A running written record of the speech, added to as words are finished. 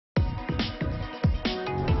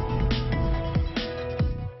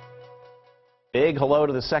Big hello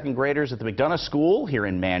to the second graders at the McDonough School here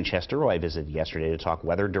in Manchester, who I visited yesterday to talk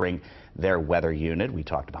weather during their weather unit. We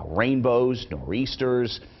talked about rainbows,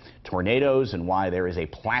 nor'easters, tornadoes, and why there is a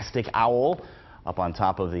plastic owl up on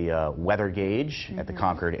top of the weather gauge at the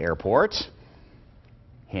Concord Airport.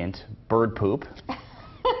 Hint, bird poop.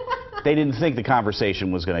 They didn't think the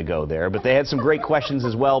conversation was going to go there, but they had some great questions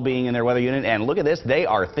as well being in their weather unit. And look at this, they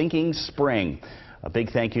are thinking spring. A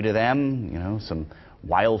big thank you to them, you know, some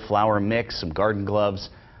wildflower mix, some garden gloves.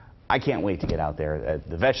 I can't wait to get out there.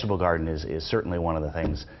 The vegetable garden is certainly one of the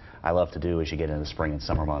things I love to do as you get into spring and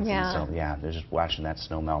summer months. Yeah. And so, yeah, they're just watching that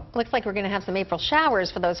snow melt. Looks like we're going to have some April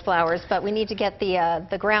showers for those flowers, but we need to get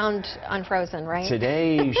the ground unfrozen, right?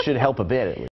 Today should help a bit, at least.